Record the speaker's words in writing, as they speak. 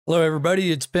Hello,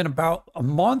 everybody. It's been about a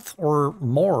month or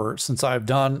more since I've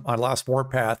done my last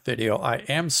Warpath video. I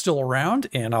am still around,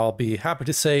 and I'll be happy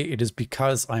to say it is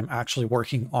because I'm actually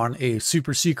working on a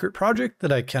super secret project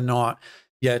that I cannot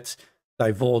yet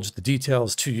divulge the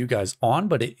details to you guys on,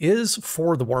 but it is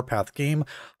for the Warpath game.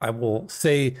 I will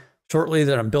say shortly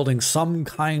that I'm building some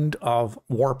kind of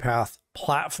Warpath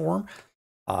platform.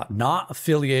 Not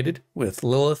affiliated with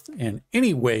Lilith in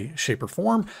any way, shape, or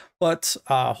form, but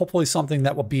hopefully something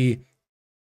that will be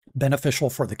beneficial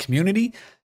for the community.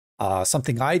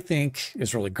 Something I think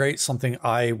is really great, something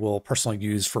I will personally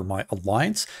use for my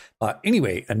alliance.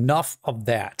 Anyway, enough of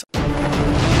that.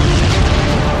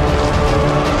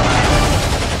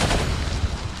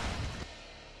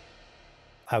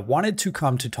 I wanted to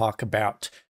come to talk about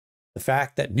the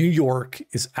fact that New York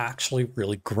is actually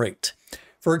really great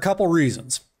for a couple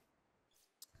reasons.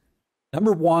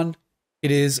 Number one,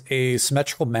 it is a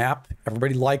symmetrical map.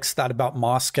 Everybody likes that about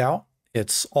Moscow.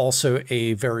 It's also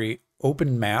a very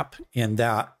open map in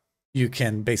that you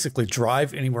can basically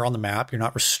drive anywhere on the map. You're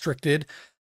not restricted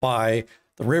by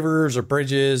the rivers or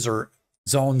bridges or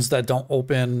zones that don't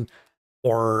open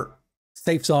or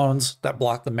safe zones that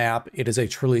block the map. It is a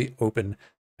truly open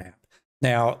map.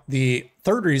 Now, the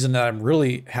third reason that I'm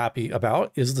really happy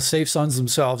about is the safe zones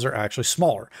themselves are actually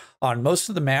smaller. On most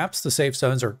of the maps, the safe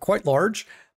zones are quite large.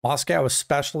 Moscow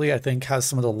especially, I think, has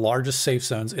some of the largest safe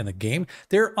zones in the game.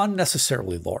 They're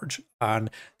unnecessarily large. And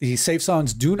the safe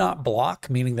zones do not block,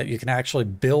 meaning that you can actually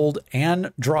build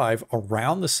and drive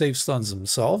around the safe zones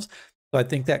themselves. So I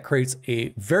think that creates a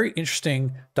very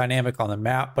interesting dynamic on the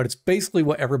map, but it's basically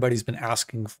what everybody's been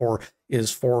asking for,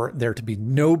 is for there to be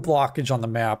no blockage on the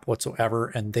map whatsoever,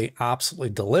 and they absolutely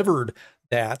delivered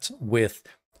that with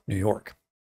New York.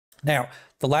 Now,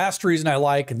 the last reason I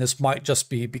like, and this might just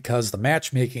be because the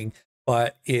matchmaking,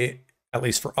 but it, at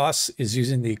least for us, is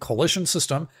using the coalition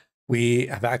system. We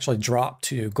have actually dropped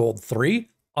to gold 3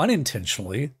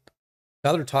 unintentionally.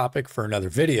 Another topic for another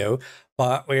video,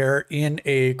 but we're in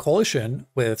a coalition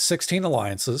with 16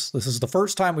 alliances. This is the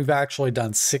first time we've actually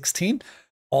done 16.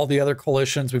 All the other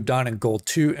coalitions we've done in gold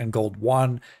 2 and gold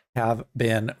 1 have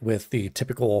been with the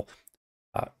typical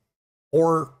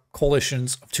 4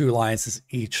 coalitions of 2 alliances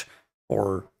each,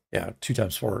 or 2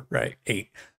 times 4, right? 8,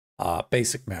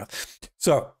 basic math.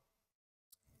 So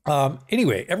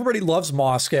anyway, everybody loves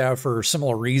Moscow for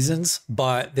similar reasons,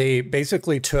 but they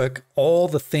basically took all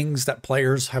the things that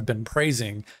players have been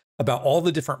praising about all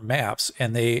the different maps,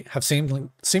 and they have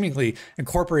seemingly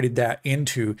incorporated that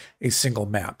into a single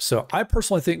map. So I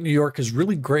personally think New York is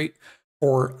really great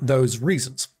for those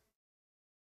reasons.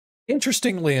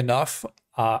 Interestingly enough,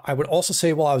 I would also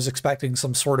say, while I was expecting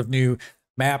some sort of new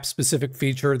map-specific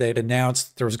feature, they had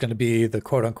announced there was going to be the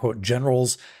quote-unquote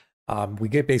generals. We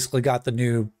basically got the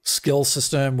new skill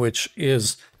system, which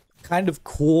is kind of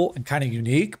cool and kind of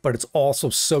unique, but it's also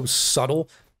so subtle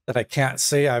that I can't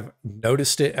say I've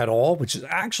noticed it at all, which is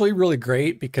actually really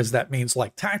great, because that means,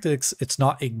 like tactics, it's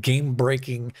not a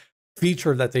game-breaking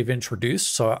feature that they've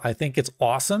introduced. So I think it's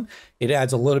awesome. It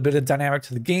adds a little bit of dynamic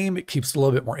to the game. It keeps it a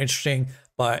little bit more interesting,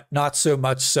 but not so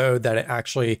much so that it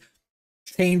actually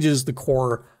changes the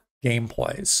core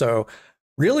gameplay. So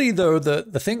really, though,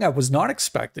 the thing I was not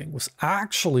expecting was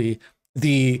actually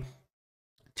the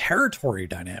territory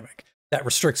dynamic that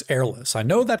restricts airlifts. I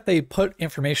know that they put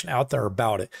information out there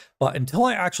about it, but until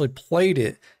I actually played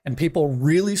it and people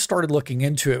really started looking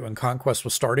into it when Conquest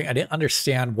was starting, I didn't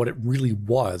understand what it really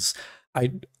was.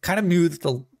 I kind of knew that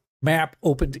the map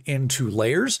opened into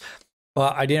layers,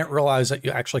 but I didn't realize that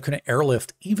you actually couldn't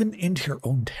airlift even into your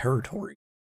own territory.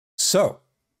 So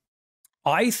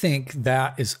I think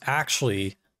that is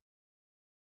actually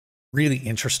really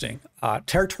interesting.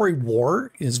 Territory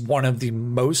war is one of the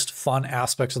most fun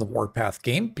aspects of the Warpath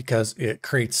game, because it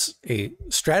creates a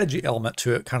strategy element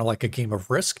to it, kind of like a game of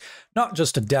Risk, not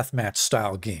just a deathmatch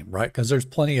style game, right? Because there's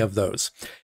plenty of those.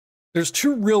 There's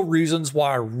 2 real reasons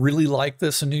why I really like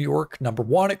this in New York. Number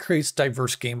one, it creates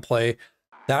diverse gameplay.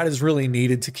 That is really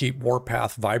needed to keep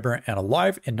Warpath vibrant and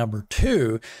alive. And number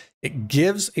 2, it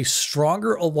gives a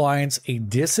stronger alliance a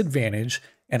disadvantage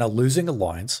and a losing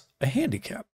alliance a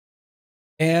handicap.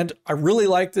 And I really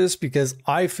like this because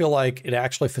I feel like it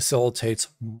actually facilitates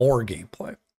more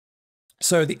gameplay.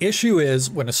 So the issue is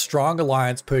when a strong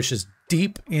alliance pushes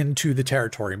deep into the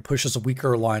territory and pushes a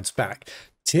weaker alliance back.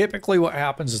 Typically what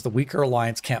happens is the weaker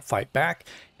alliance can't fight back,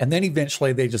 and then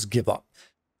eventually they just give up.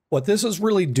 What this is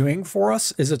really doing for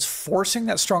us is it's forcing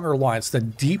that stronger alliance. The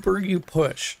deeper you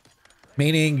push,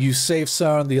 meaning you safe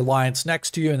zone the alliance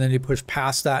next to you, and then you push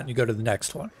past that and you go to the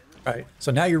next one, right?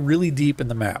 So now you're really deep in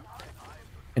the map,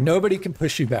 and nobody can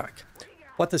push you back.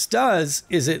 What this does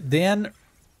is it then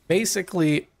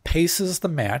basically paces the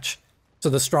match. So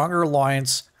the stronger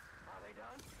alliance,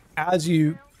 as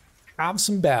you have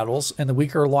some battles, and the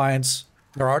weaker alliance,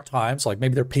 there are times like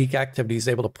maybe their peak activity is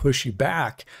able to push you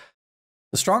back.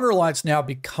 The stronger alliance now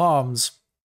becomes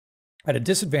at a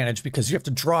disadvantage because you have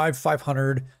to drive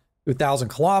 500 to 1,000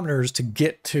 kilometers to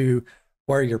get to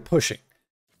where you're pushing.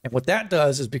 And what that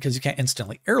does is, because you can't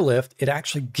instantly airlift, it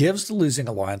actually gives the losing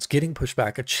alliance getting pushed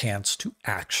back a chance to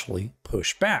actually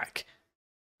push back,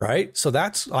 right? So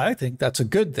I think that's a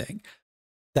good thing.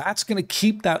 That's going to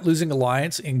keep that losing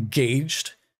alliance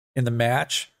engaged in the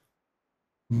match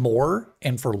more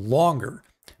and for longer,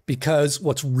 because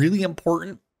what's really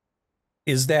important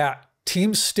is that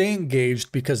teams stay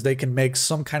engaged because they can make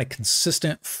some kind of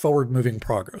consistent forward moving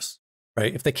progress,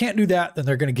 right? If they can't do that, then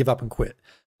they're going to give up and quit.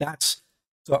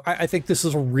 So I think this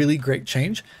is a really great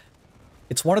change.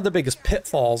 It's one of the biggest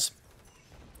pitfalls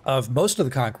of most of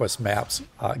the Conquest maps,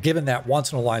 given that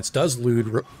once an alliance does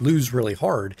lose really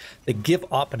hard, they give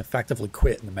up and effectively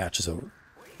quit and the match is over.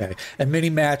 Okay? And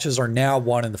many matches are now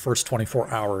won in the first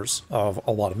 24 hours of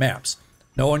a lot of maps.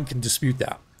 No one can dispute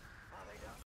that.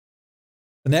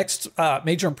 The next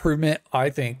major improvement,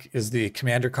 I think, is the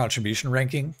commander contribution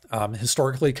ranking.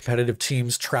 Historically, competitive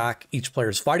teams track each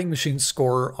player's fighting machine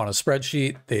score on a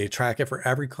spreadsheet. They track it for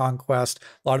every conquest.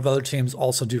 A lot of other teams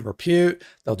also do repute.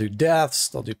 They'll do deaths.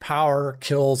 They'll do power,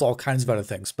 kills, all kinds of other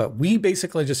things. But we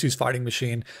basically just use fighting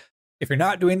machine. If you're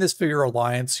not doing this for your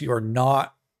alliance, you are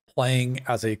not playing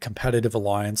as a competitive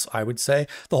alliance, I would say.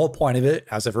 The whole point of it,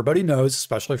 as everybody knows,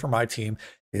 especially for my team,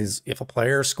 is if a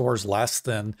player scores less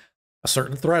than a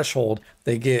certain threshold,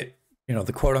 they get,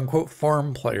 the quote unquote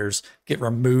farm players get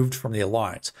removed from the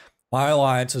alliance. My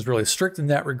alliance is really strict in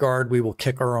that regard. We will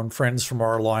kick our own friends from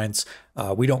our alliance.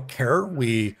 We don't care.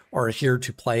 We are here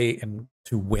to play and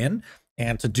to win.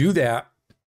 And to do that,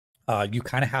 you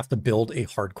kind of have to build a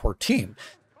hardcore team.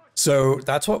 So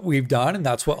that's what we've done. And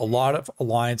that's what a lot of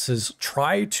alliances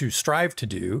strive to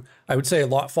do. I would say a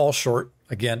lot falls short.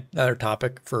 Again, another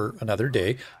topic for another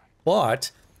day.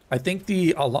 But I think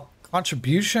the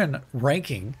contribution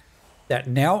ranking that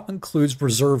now includes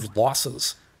reserve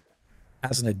losses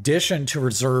as an addition to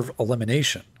reserve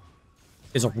elimination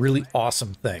is a really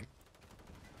awesome thing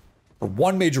for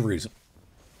one major reason.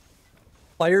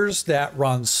 Players that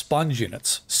run sponge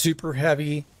units, super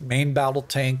heavy, main battle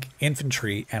tank,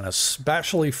 infantry, and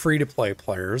especially free-to-play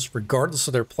players, regardless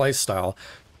of their play style,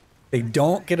 they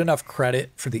don't get enough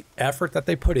credit for the effort that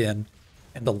they put in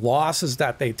and the losses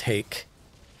that they take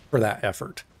for that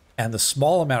effort, and the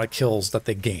small amount of kills that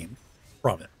they gain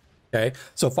from it. Okay,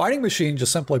 so fighting machine,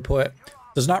 just simply put,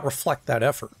 does not reflect that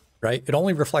effort, right? It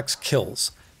only reflects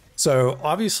kills. So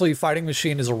obviously fighting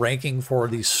machine is a ranking for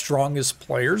the strongest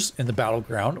players in the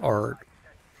battleground are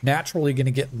naturally going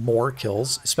to get more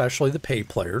kills, especially the paid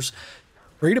players.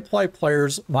 Free-to-play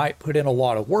players might put in a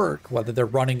lot of work, whether they're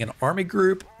running an army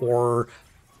group or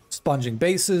sponging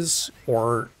bases,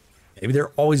 or maybe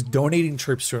they're always donating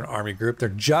troops to an army group. They're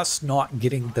just not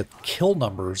getting the kill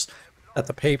numbers that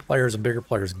the pay players and bigger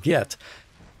players get.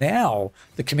 Now,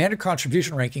 the commander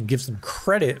contribution ranking gives them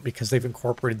credit because they've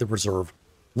incorporated the reserve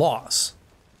loss.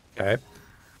 Okay.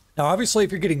 Now, obviously,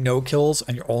 if you're getting no kills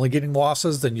and you're only getting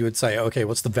losses, then you would say, okay,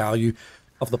 what's the value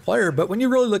of the player? But when you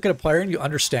really look at a player and you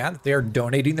understand that they are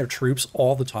donating their troops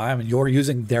all the time and you're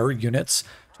using their units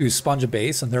to sponge a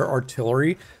base, and their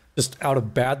artillery, just out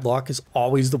of bad luck, is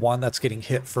always the one that's getting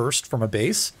hit first from a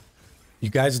base. You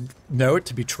guys know it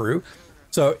to be true.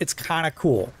 So it's kind of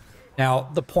cool. Now,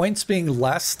 the points being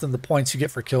less than the points you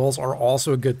get for kills are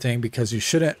also a good thing, because you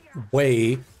shouldn't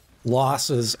weigh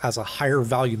losses as a higher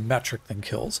value metric than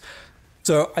kills.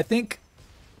 So I think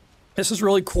this is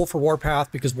really cool for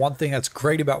Warpath, because one thing that's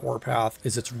great about Warpath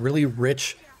is it's really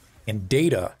rich in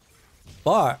data,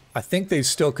 but I think they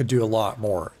still could do a lot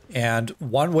more. And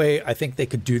one way I think they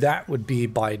could do that would be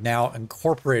by now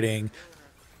incorporating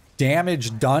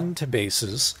damage done to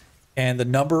bases and the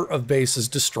number of bases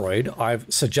destroyed.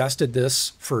 I've suggested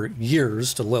this for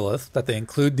years to Lilith, that they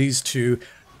include these two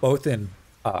both in,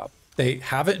 they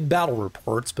have it in battle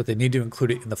reports, but they need to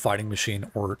include it in the fighting machine,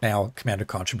 or now commander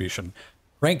contribution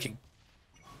ranking.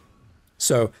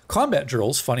 So combat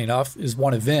drills, funny enough, is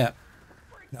one event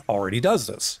that already does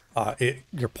this.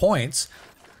 Your points,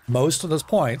 most of those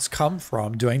points come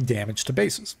from doing damage to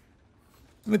bases.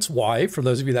 It's why, for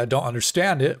those of you that don't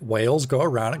understand it, whales go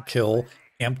around and kill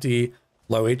empty,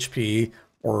 low HP,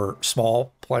 or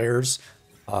small players.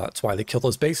 That's why they kill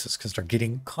those bases, because they're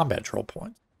getting combat drill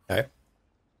points. Okay.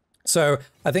 So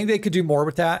I think they could do more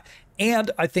with that. And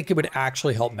I think it would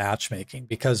actually help matchmaking,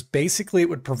 because basically it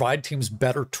would provide teams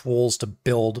better tools to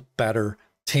build better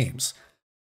teams.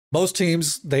 Most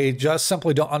teams, they just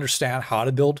simply don't understand how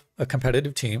to build a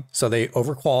competitive team. So they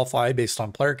overqualify based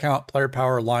on player count, player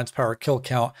power, alliance power, kill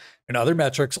count, and other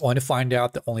metrics, only to find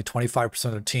out that only 25%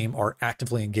 of the team are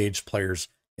actively engaged players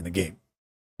in the game.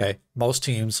 Okay, most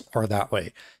teams are that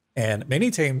way. And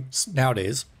many teams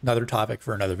nowadays, another topic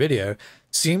for another video,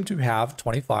 seem to have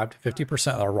 25 to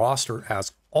 50% of their roster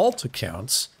as alt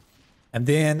accounts. And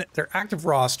then their active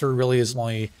roster really is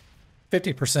only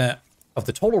 50% of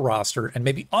the total roster. And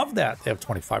maybe of that, they have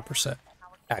 25%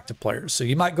 active players. So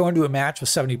you might go into a match with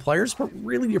 70 players, but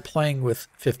really you're playing with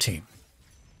 15.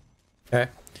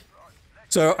 Okay.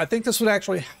 So I think this would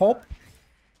actually help.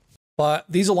 But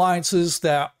these alliances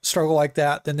that struggle like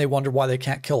that, then they wonder why they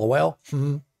can't kill a whale.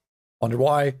 Wonder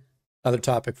why. Another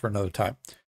topic for another time.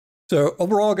 So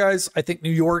overall, guys, I think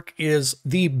New York is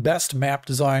the best map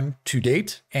design to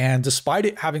date. And despite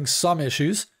it having some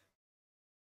issues,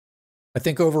 I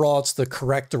think overall it's the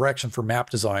correct direction for map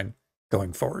design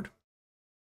going forward.